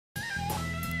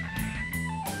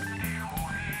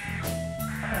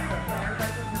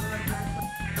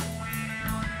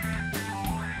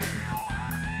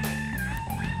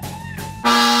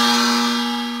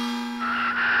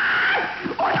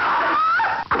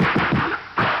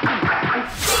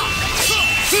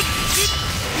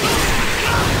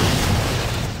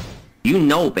You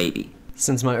know, baby.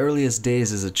 Since my earliest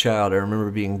days as a child, I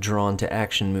remember being drawn to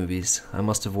action movies. I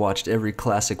must have watched every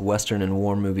classic Western and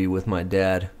war movie with my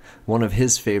dad. One of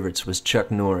his favorites was Chuck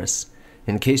Norris.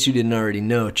 In case you didn't already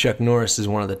know, Chuck Norris is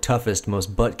one of the toughest,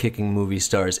 most butt-kicking movie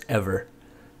stars ever.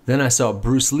 Then I saw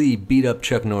Bruce Lee beat up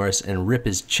Chuck Norris and rip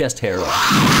his chest hair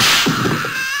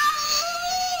off.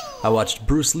 I watched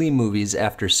Bruce Lee movies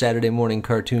after Saturday morning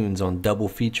cartoons on double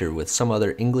feature with some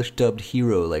other English-dubbed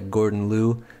hero like Gordon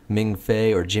Liu, Ming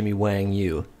Fei, or Jimmy Wang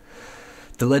Yu.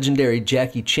 The legendary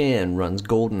Jackie Chan runs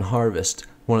Golden Harvest,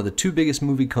 one of the two biggest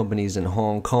movie companies in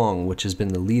Hong Kong, which has been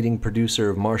the leading producer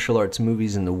of martial arts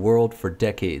movies in the world for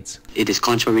decades. It is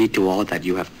contrary to all that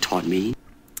you have taught me.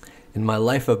 In my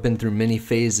life, I've been through many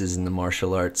phases in the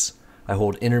martial arts. I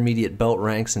hold intermediate belt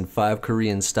ranks in 5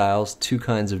 Korean styles, 2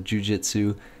 kinds of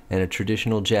jiu-jitsu, and a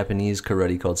traditional Japanese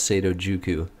karate called Seido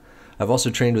Juku. I've also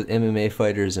trained with MMA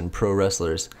fighters and pro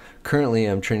wrestlers. Currently,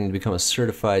 I'm training to become a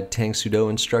certified Tang Soo Do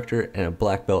instructor and a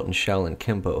black belt in Shaolin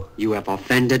Kempo. You have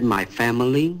offended my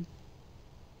family,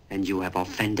 and you have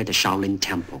offended the Shaolin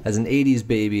Temple. As an 80s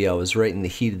baby, I was right in the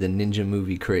heat of the ninja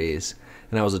movie craze,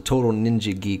 and I was a total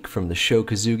ninja geek from the Sho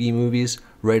Kosugi movies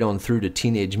right on through to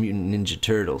Teenage Mutant Ninja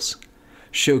Turtles.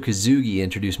 Sho Kosugi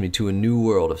introduced me to a new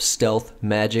world of stealth,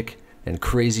 magic, and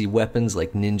crazy weapons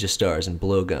like ninja stars and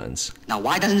blowguns. Now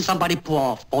why doesn't somebody pull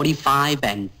off 45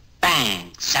 and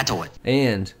bang, settle it?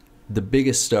 And the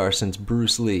biggest star since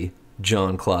Bruce Lee,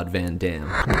 Jean-Claude Van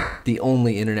Damme. The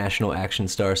only international action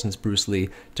star since Bruce Lee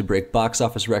to break box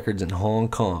office records in Hong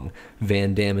Kong,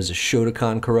 Van Damme is a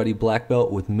Shotokan karate black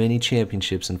belt with many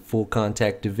championships in full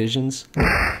contact divisions.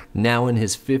 Now in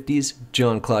his 50s,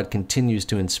 Jean-Claude continues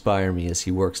to inspire me as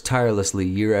he works tirelessly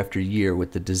year after year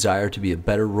with the desire to be a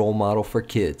better role model for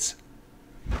kids.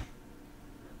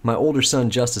 My older son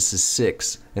Justice is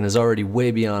 6 and is already way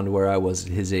beyond where I was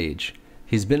at his age.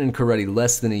 He's been in karate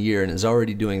less than a year and is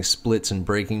already doing splits and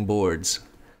breaking boards.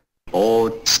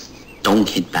 Oh, don't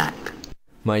hit back.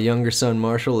 My younger son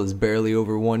Marshall is barely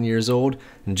over 1 year old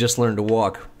and just learned to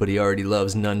walk, but he already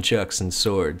loves nunchucks and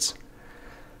swords.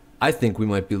 I think we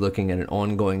might be looking at an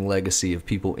ongoing legacy of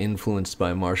people influenced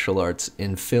by martial arts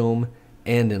in film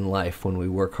and in life when we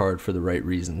work hard for the right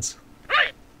reasons.